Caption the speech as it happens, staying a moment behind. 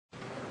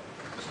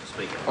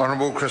Speaker.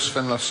 Honourable Chris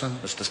Finlayson.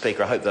 Mr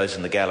Speaker, I hope those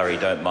in the gallery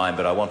don't mind,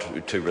 but I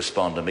want to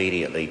respond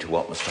immediately to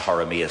what Mr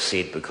Horomia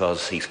said,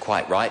 because he's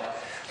quite right.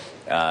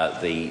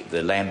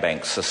 The land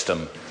bank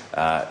system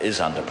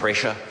is under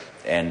pressure,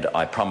 and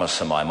I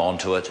promise him I'm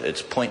onto it.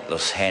 It's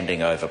pointless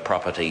handing over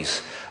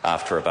properties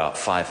after about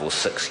 5 or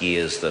 6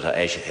 years that,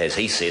 as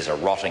he says, are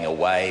rotting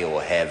away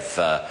or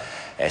have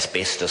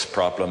asbestos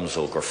problems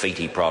or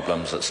graffiti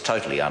problems. It's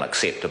totally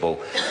unacceptable,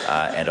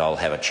 and I'll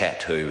have a chat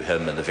to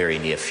him in the very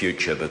near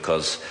future,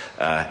 because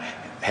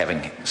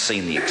having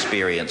seen the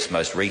experience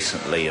most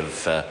recently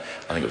of, I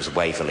think it was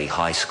Waverley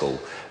High School,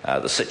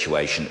 the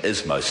situation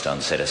is most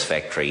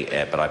unsatisfactory,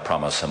 but I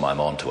promise him I'm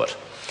onto it.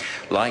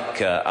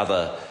 Like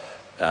other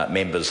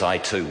members, I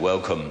too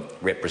welcome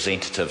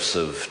representatives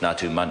of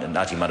Ngāti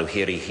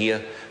Manuhiri here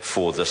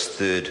for this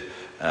third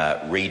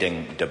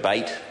reading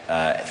debate.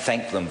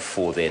 Thank them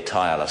for their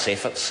tireless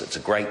efforts. It's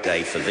a great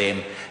day for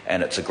them,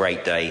 and it's a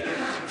great day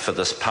for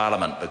this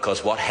Parliament,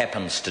 because what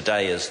happens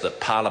today is that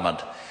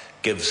Parliament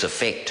gives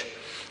effect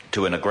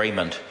to an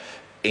agreement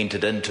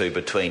entered into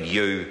between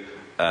you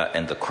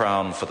and the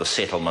Crown for the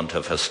settlement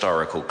of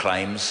historical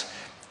claims.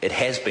 It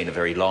has been a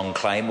very long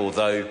claim,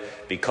 although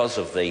because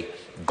of the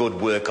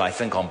good work, I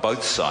think, on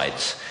both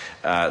sides,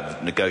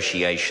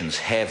 negotiations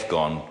have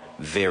gone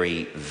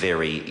very,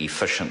 very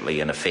efficiently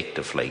and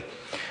effectively.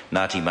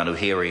 Ngāti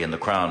Manuhiri and the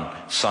Crown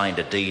signed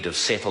a deed of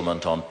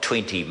settlement on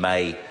 20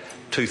 May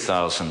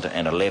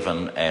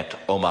 2011 at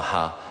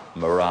Omaha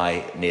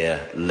Marae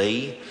near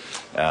Lee.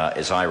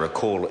 As I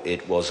recall,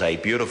 it was a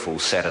beautiful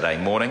Saturday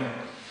morning,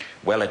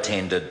 well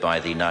attended by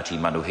the Ngāti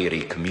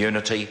Manuhiri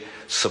community,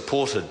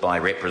 supported by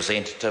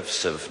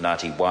representatives of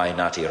Ngāti Wai,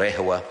 Ngāti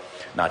Rehua,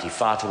 Ngāti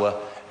Whātua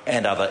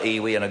and other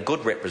iwi, and a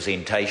good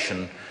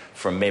representation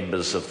from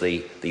members of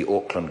the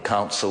Auckland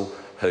Council,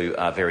 who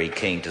are very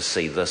keen to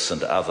see this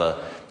and other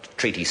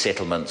treaty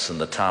settlements in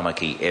the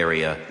Tāmaki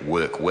area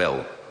work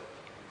well.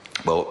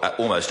 Well,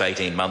 almost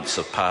 18 months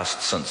have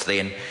passed since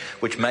then,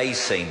 which may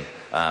seem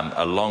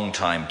a long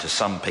time to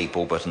some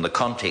people, but in the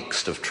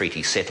context of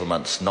treaty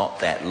settlements, not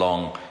that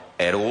long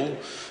at all.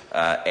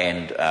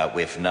 And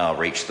we've now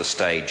reached the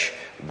stage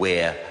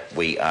where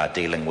we are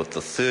dealing with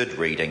the third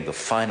reading, the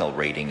final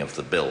reading of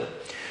the bill.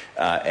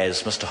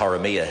 As Mr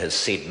Horomia has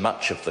said,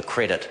 much of the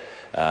credit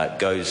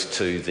goes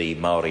to the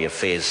Māori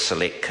Affairs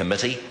Select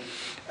Committee.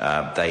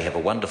 They have a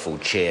wonderful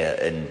chair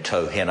in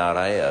Tau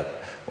Henare,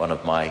 one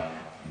of my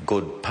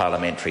good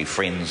parliamentary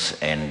friends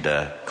and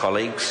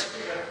colleagues,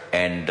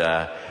 and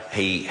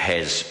he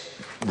has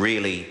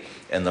really,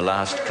 in the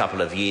last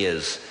couple of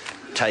years,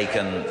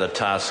 taken the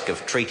task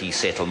of treaty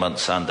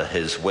settlements under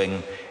his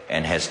wing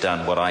and has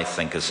done what I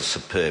think is a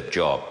superb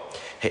job.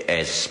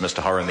 As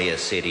Mr Horomia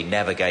said, he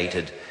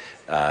navigated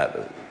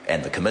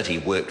and the committee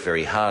worked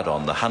very hard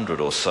on the 100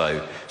 or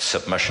so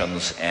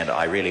submissions, and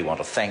I really want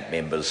to thank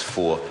members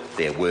for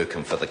their work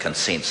and for the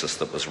consensus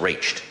that was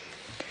reached.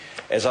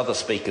 As other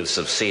speakers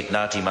have said,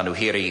 Ngāti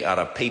Manuhiri are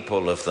a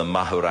people of the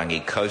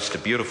Mahurangi coast, a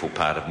beautiful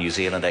part of New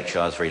Zealand.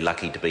 Actually, I was very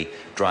lucky to be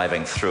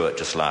driving through it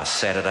just last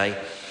Saturday.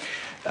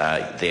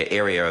 Their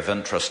area of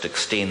interest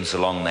extends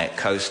along that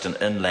coast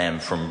and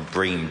inland from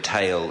Bream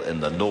Tail in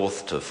the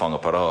north to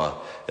Whangaparoa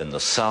in the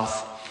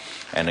south,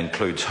 and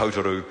includes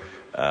Hauturu,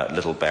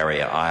 Little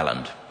Barrier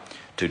Island.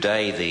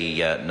 Today, the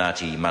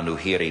Ngāti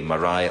Manuhiri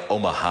marae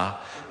Omaha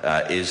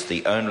is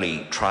the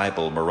only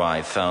tribal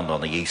marae found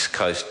on the east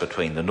coast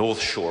between the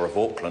north shore of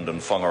Auckland and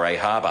Whangarei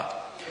Harbour.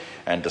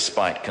 And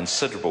despite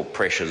considerable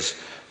pressures,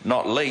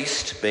 not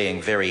least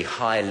being very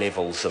high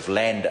levels of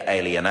land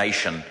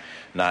alienation,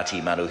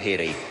 Ngāti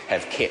Manuhiri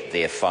have kept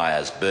their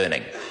fires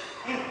burning.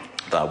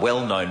 They are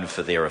well known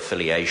for their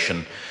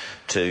affiliation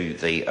to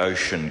the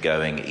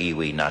ocean-going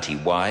iwi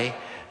Ngāti Wai,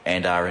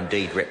 and are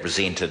indeed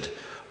represented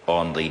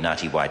on the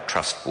Ngāti Wai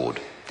Trust Board.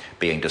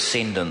 Being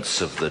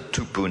descendants of the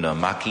Tupuna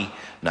Maki,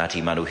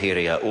 Ngāti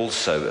Manuhiri are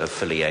also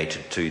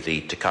affiliated to the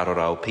Te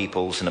Karorau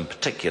peoples, and in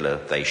particular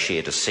they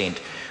share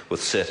descent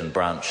with certain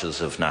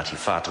branches of Ngāti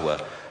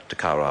Whātua, Te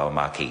Karorau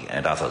Maki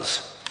and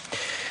others.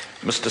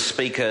 Mr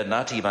Speaker,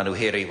 Ngāti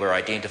Manuhiri were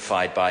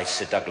identified by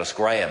Sir Douglas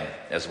Graham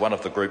as one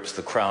of the groups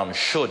the Crown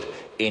should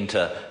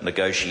enter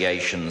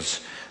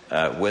negotiations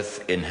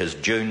with in his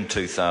June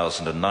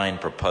 2009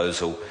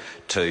 proposal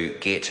to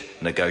get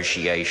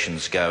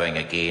negotiations going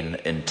again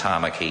in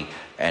Tāmaki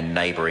and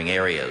neighbouring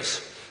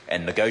areas.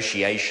 And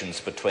negotiations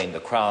between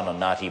the Crown and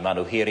Ngāti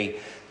Manuhiri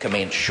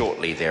commenced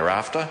shortly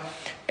thereafter,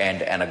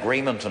 and an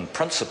agreement in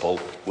principle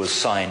was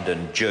signed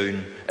in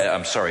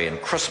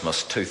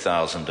Christmas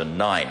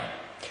 2009.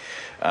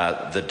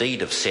 The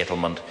deed of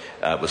settlement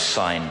was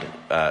signed,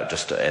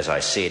 just as I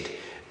said,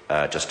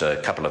 just a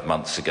couple of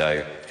months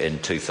ago in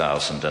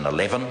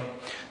 2011.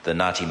 The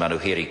Ngāti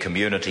Manuhiri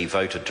community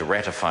voted to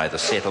ratify the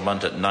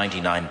settlement at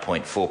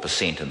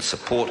 99.4% in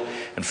support,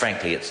 and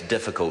frankly it's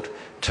difficult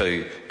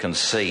to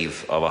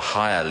conceive of a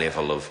higher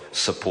level of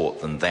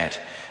support than that,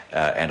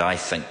 and I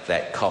think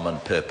that common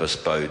purpose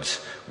bodes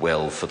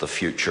well for the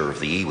future of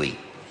the iwi.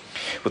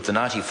 With the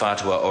Ngāti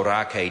Whātua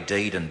Orake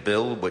deed and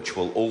bill, which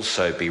will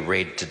also be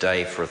read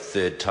today for a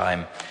third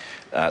time,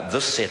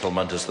 This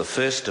settlement is the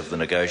first of the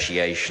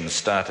negotiations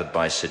started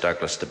by Sir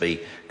Douglas to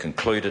be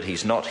concluded.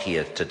 He's not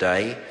here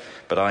today,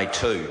 but I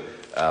too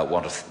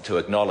want to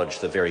acknowledge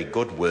the very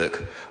good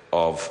work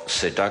of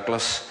Sir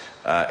Douglas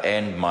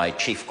and my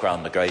Chief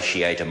Crown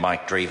Negotiator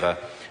Mike Drever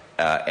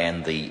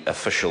and the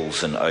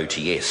officials in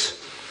OTS.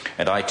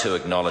 And I too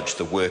acknowledge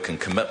the work and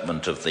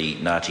commitment of the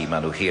Ngāti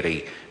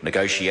Manuhiri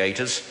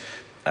negotiators.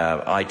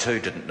 I too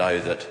didn't know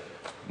that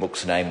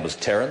Mook's name was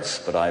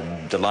Terence, but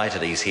I'm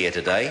delighted he's here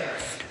today.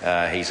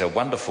 He's a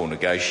wonderful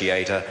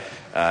negotiator.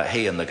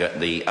 He and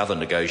the other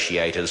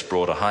negotiators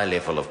brought a high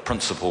level of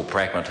principle,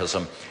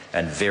 pragmatism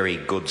and very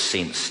good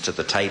sense to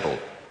the table.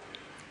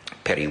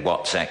 Perry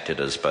Watts acted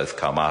as both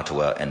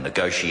kaumātua and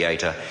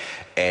negotiator,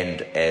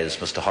 and as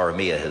Mr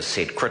Horomia has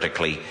said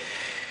critically,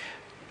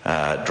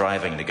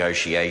 driving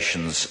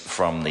negotiations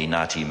from the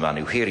Ngāti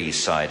Manuhiri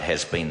side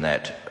has been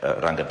that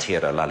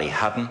rangatira Lali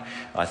Hutton.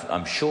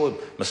 I'm sure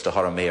Mr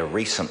Horomia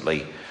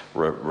recently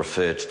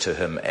referred to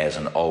him as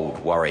an old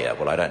warrior.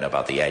 Well, I don't know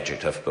about the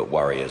adjective, but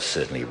warrior is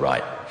certainly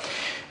right.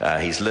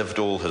 He's lived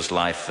all his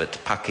life at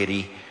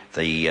Pakiri,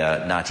 the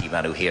Ngāti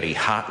Manuhiri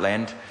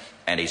heartland,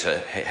 and he's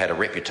had a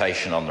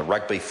reputation on the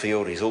rugby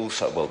field. He's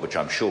also, well, which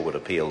I'm sure would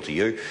appeal to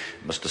you,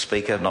 Mr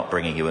Speaker, not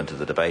bringing you into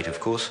the debate, of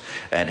course,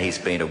 and he's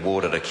been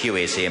awarded a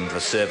QSM for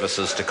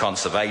services to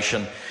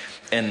conservation,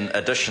 in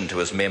addition to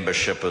his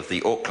membership of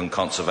the Auckland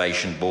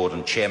Conservation Board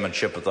and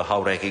chairmanship of the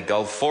Hauraki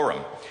Gulf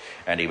Forum.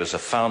 And he was a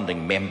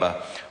founding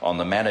member on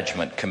the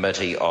management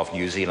committee of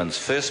New Zealand's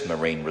first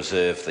marine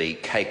reserve, the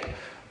Cape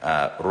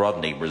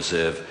Rodney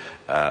Reserve,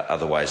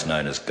 otherwise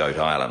known as Goat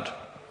Island.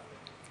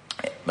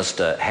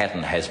 Mr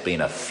Hatton has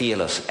been a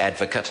fearless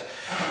advocate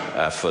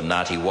for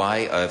Ngāti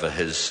Wai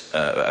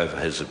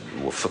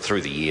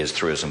through the years,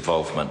 through his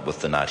involvement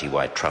with the Ngāti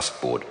Wai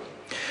Trust Board.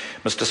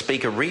 Mr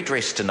Speaker,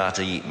 redress to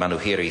Ngāti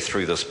Manuhiri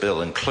through this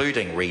bill,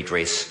 including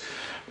redress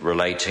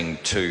relating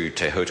to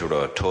Te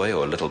Hautoru-a-Toi,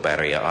 or Little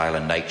Barrier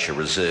Island Nature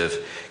Reserve,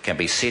 can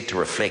be said to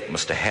reflect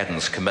Mr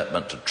Hatton's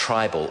commitment to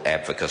tribal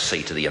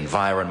advocacy to the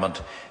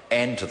environment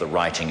and to the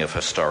righting of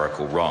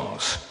historical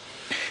wrongs.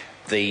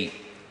 The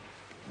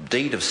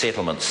deed of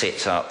settlement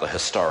sets out the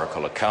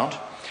historical account,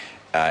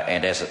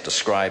 and as it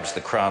describes,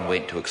 the Crown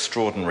went to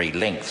extraordinary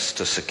lengths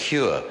to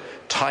secure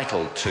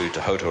title to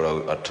Te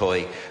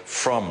Hautoru-a-Toi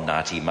from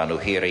Ngāti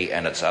Manuhiri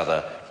and its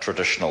other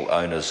traditional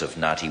owners of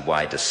Ngāti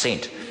Wai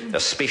descent. A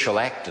special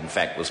act, in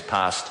fact, was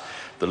passed,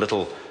 the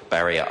Little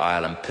Barrier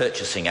Island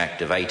Purchasing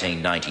Act of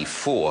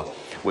 1894,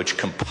 which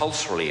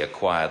compulsorily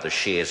acquired the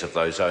shares of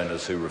those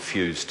owners who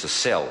refused to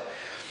sell.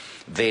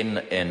 Then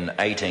in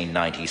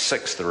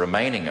 1896, the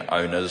remaining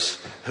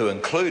owners, who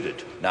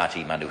included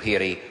Ngāti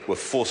Manuhiri, were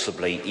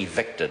forcibly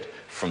evicted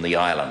from the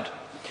island.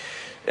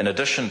 In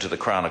addition to the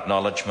Crown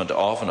acknowledgement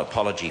of an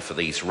apology for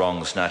these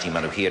wrongs, Ngāti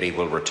Manuhiri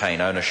will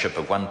retain ownership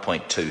of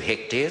 1.2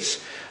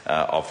 hectares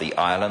of the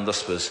island.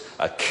 This was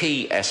a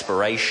key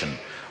aspiration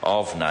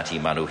of Ngāti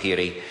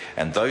Manuhiri,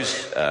 and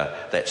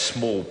that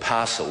small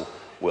parcel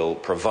will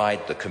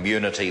provide the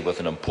community with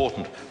an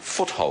important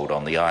foothold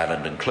on the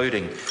island,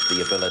 including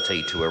the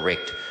ability to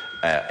erect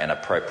an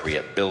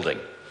appropriate building.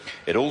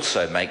 The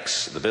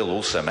bill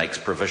also makes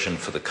provision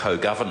for the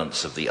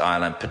co-governance of the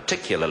island,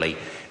 particularly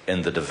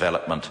in the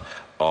development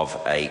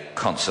of a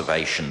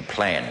conservation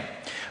plan.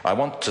 I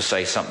want to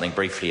say something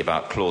briefly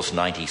about clause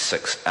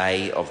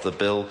 96A of the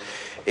bill.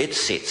 It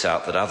sets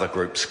out that other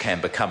groups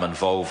can become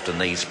involved in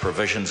these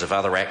provisions if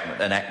other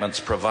enactments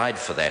provide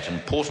for that.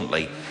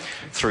 Importantly,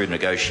 through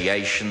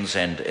negotiations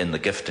and in the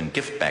gift and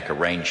gift-back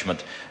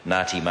arrangement,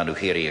 Ngāti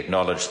Manuhiri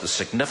acknowledged the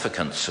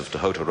significance of Te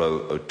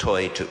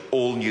Hautoru-a-Toi to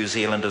all New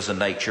Zealanders in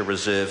nature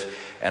reserve,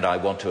 and I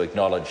want to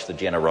acknowledge the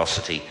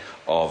generosity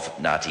of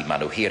Ngāti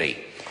Manuhiri.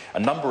 A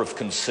number of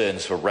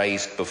concerns were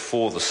raised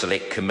before the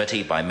Select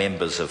Committee by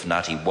members of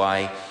Ngāti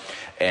Wai,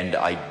 and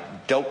I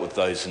dealt with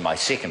those in my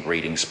second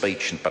reading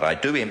speech, but I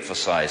do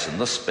emphasise in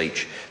this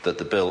speech that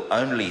the bill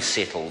only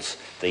settles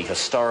the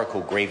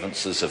historical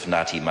grievances of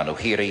Ngāti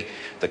Manuhiri.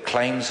 The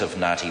claims of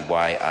Ngāti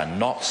Wai are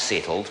not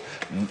settled,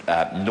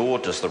 nor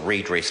does the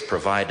redress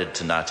provided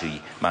to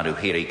Ngāti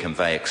Manuhiri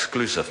convey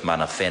exclusive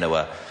mana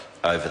whenua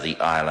over the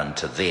island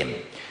to them.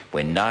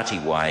 When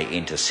Ngāti Wai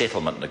enter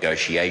settlement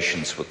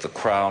negotiations with the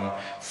Crown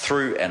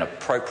through an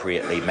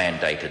appropriately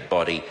mandated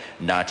body,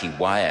 Ngāti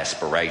Wai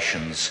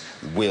aspirations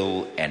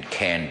will and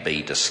can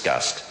be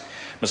discussed.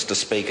 Mr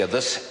Speaker,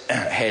 this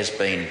has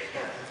been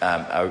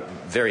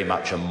very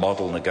much a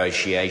model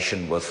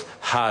negotiation with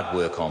hard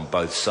work on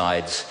both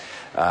sides,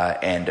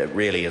 and it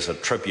really is a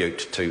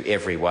tribute to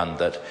everyone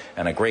that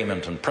an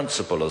agreement in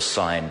principle is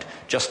signed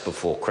just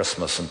before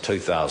Christmas in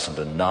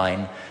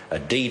 2009, a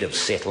deed of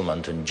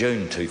settlement in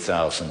June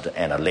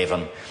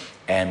 2011,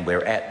 and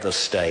we're at this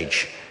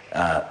stage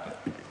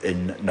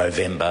in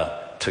November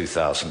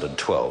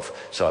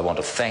 2012. So I want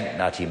to thank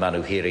Ngāti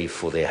Manuhiri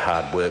for their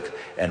hard work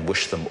and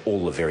wish them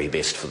all the very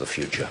best for the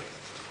future.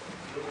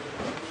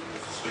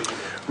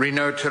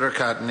 Rino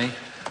Tirakatini.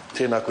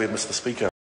 Tēnā koe, Mr Speaker.